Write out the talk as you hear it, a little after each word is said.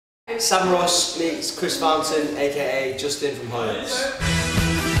Sam Ross meets Chris Fountain, aka Justin from Hollyoaks.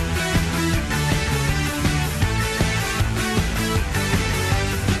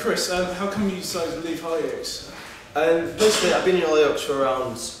 Chris, how come you decided to leave Hollyoaks? Basically, I've been in Hollyoaks for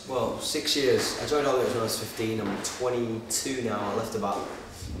around, well, 6 years. I joined Hollyoaks when I was 15, I'm 22 now, I left about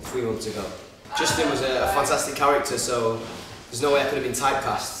 3 months ago. Justin was a fantastic character, so there's no way I could have been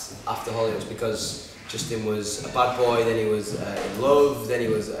typecast after Hollyoaks, because Justin was a bad boy, then he was in love, then he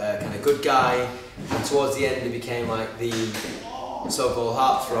was a kind of good guy, and towards the end he became like the so-called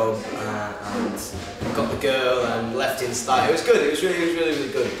heartthrob and got the girl and left in style. It was good, it was really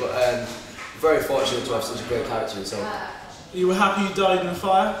good, but very fortunate to have such a great character in so. You were happy you died in a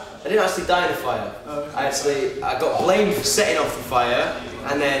fire? I didn't actually die in a fire. Oh, okay. I got blamed for setting off the fire,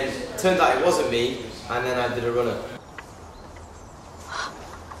 and then it turned out it wasn't me, and then I did a runner.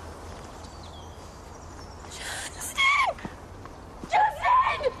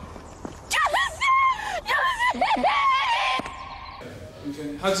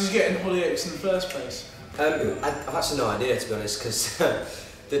 How did you get in Hollyoaks in the first place? I've actually no idea, to be honest, because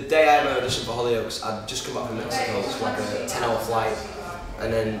the day I had my audition for Hollyoaks, I'd just come back from Mexico. It was like a 10-hour flight,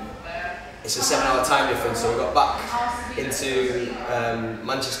 and then it's a 7-hour time difference, so we got back into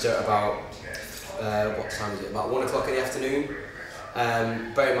Manchester at about, what time is it, about 1 o'clock in the afternoon.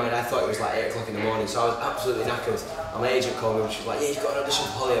 Bear in mind, I thought it was like 8 o'clock in the morning, so I was absolutely knackered. And my agent called me and she was like, yeah, you've got an audition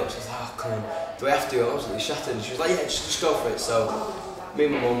for Hollyoaks. I was like, oh, come on, do I have to? I'm absolutely shattered. And she was like, yeah, just go for it. So me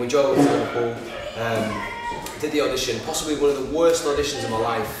and my mum, we drove over to Liverpool, did the audition, possibly one of the worst auditions of my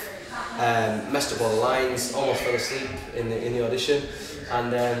life. Messed up all the lines, almost fell asleep in the audition.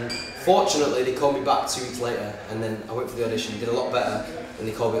 And fortunately, they called me back 2 weeks later, and then I went for the audition, did a lot better, and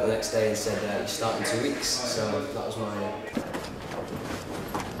they called me the next day and said, you start in 2 weeks. So that was my...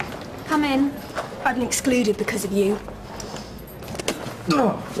 Come in. I've been excluded because of you.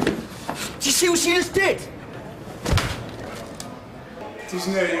 Oh. Do you see what she just did? Did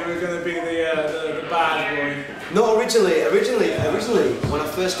you know you were going to be the bad boy? No, originally, when I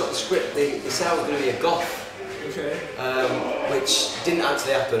first got the script, they said I was going to be a goth. Okay. Which didn't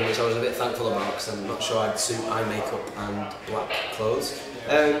actually happen, which I was a bit thankful about, because I'm not sure I'd suit eye makeup and black clothes.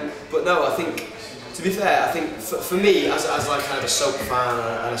 But no, I think, to be fair, I think for me, as like kind of a soap fan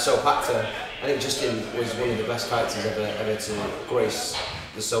and a soap actor, I think Justin was one of the best characters ever to grace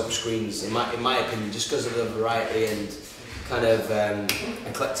the soap screens, in my opinion, just because of the variety and kind of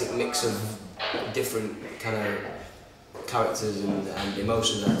eclectic mix of different kind of characters and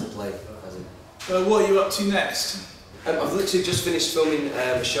emotions I had to play. What are you up to next? I've literally just finished filming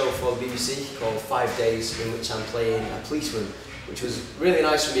a show for the BBC called 5 Days, in which I'm playing a policeman, which was really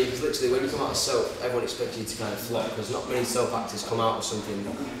nice for me, because literally when you come out of soap, everyone expects you to kind of flop, because not many soap actors come out of something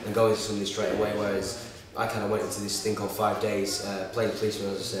and go into something straight away, whereas I kind of went into this thing called 5 Days, playing a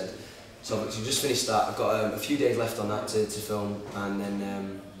policeman, as I said. So I've literally just finished that. I've got a few days left on that to film, and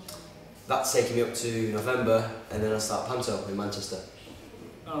then that's taking me up to November, and then I start Panto in Manchester.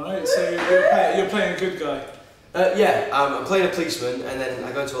 Alright, so you're playing a good guy? Yeah, I'm playing a policeman, and then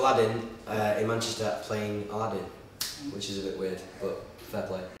I go into Aladdin in Manchester playing Aladdin, which is a bit weird, but fair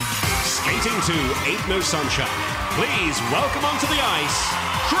play. Skating to Ain't No Sunshine, please welcome onto the ice,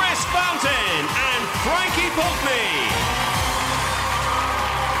 Chris Fountain and Frankie Pulteney.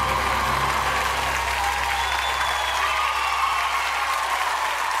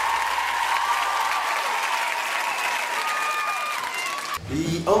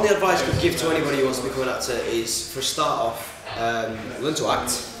 The only advice I could give to anybody who wants to become an actor is, for a start off, learn to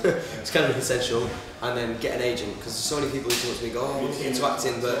act. It's kind of essential, and then get an agent, because there's so many people who come up to me and go, oh, I want to get into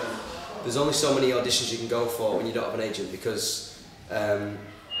acting, but there's only so many auditions you can go for when you don't have an agent, because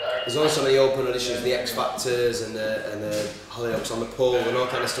there's only so many open auditions, the X Factors and the Hollyoaks on the Pull and all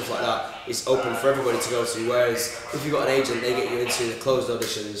kind of stuff like that. It's open for everybody to go to, whereas if you've got an agent, they get you into the closed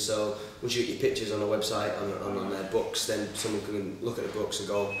auditions, so once you get your pictures on a website, on their books, then someone can look at the books and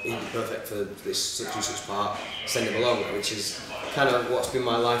go, he'd be perfect for this such and such part, send him along, which is kind of what's been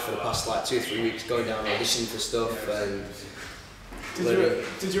my life for the past like 2 or 3 weeks, going down auditioning for stuff. And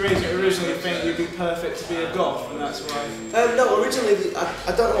Did your agent originally think you'd be perfect to be a goth, and that's why? No, originally,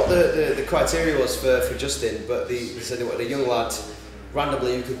 I don't know what the criteria was for Justin, but they said they wanted a young lad,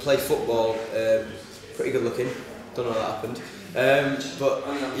 randomly, who could play football, pretty good looking, don't know how that happened. But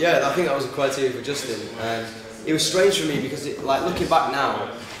yeah, I think that was the criteria for Justin. It was strange for me because, like, looking back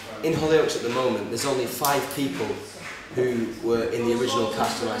now, in Hollyoaks at the moment, there's only 5 people who were in the original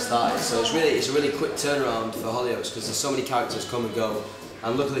cast when I started. So it's a really quick turnaround for Hollyoaks, because there's so many characters come and go.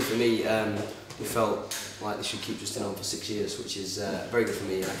 And luckily for me, we felt like they should keep Justin on for 6 years, which is very good for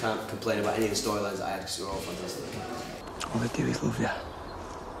me. And I can't complain about any of the storylines that I had, because they were all fantastic. All they do is love you.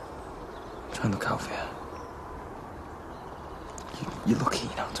 try and look out for you. You're lucky,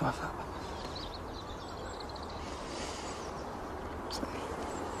 you know, to have that.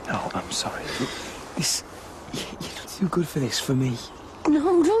 No, I'm sorry. Look, this... You're not too good for this, for me.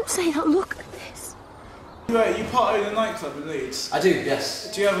 No, don't say that. Look at this. You part own a nightclub in Leeds? I do,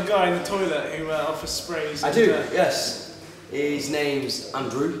 yes. Do you have a guy in the toilet who offers sprays? I do, yes. His name's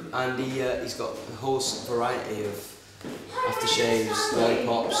Andrew, and he's got a whole variety of aftershaves,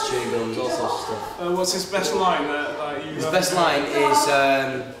 lollipops, chewing gums, all sorts of stuff. What's his best line? His best line is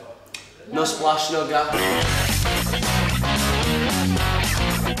no splash, no gap.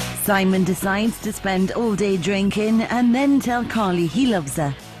 Simon decides to spend all day drinking and then tell Carly he loves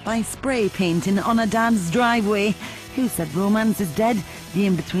her by spray painting on her dad's driveway. Who said romance is dead? The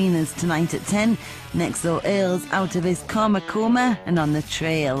In-Betweeners tonight at 10. Next door Earl's out of his karma coma and on the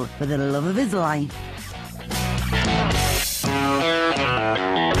trail for the love of his life.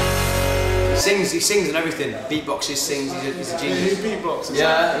 He sings and everything. Beatboxes, sings, he's a genius. He beatboxes?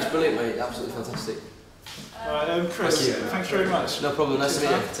 Yeah, he's brilliant, mate. Absolutely fantastic. Alright, Chris, thanks very much. No problem, nice to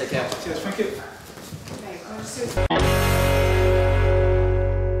meet you. Take care. Cheers, thank you.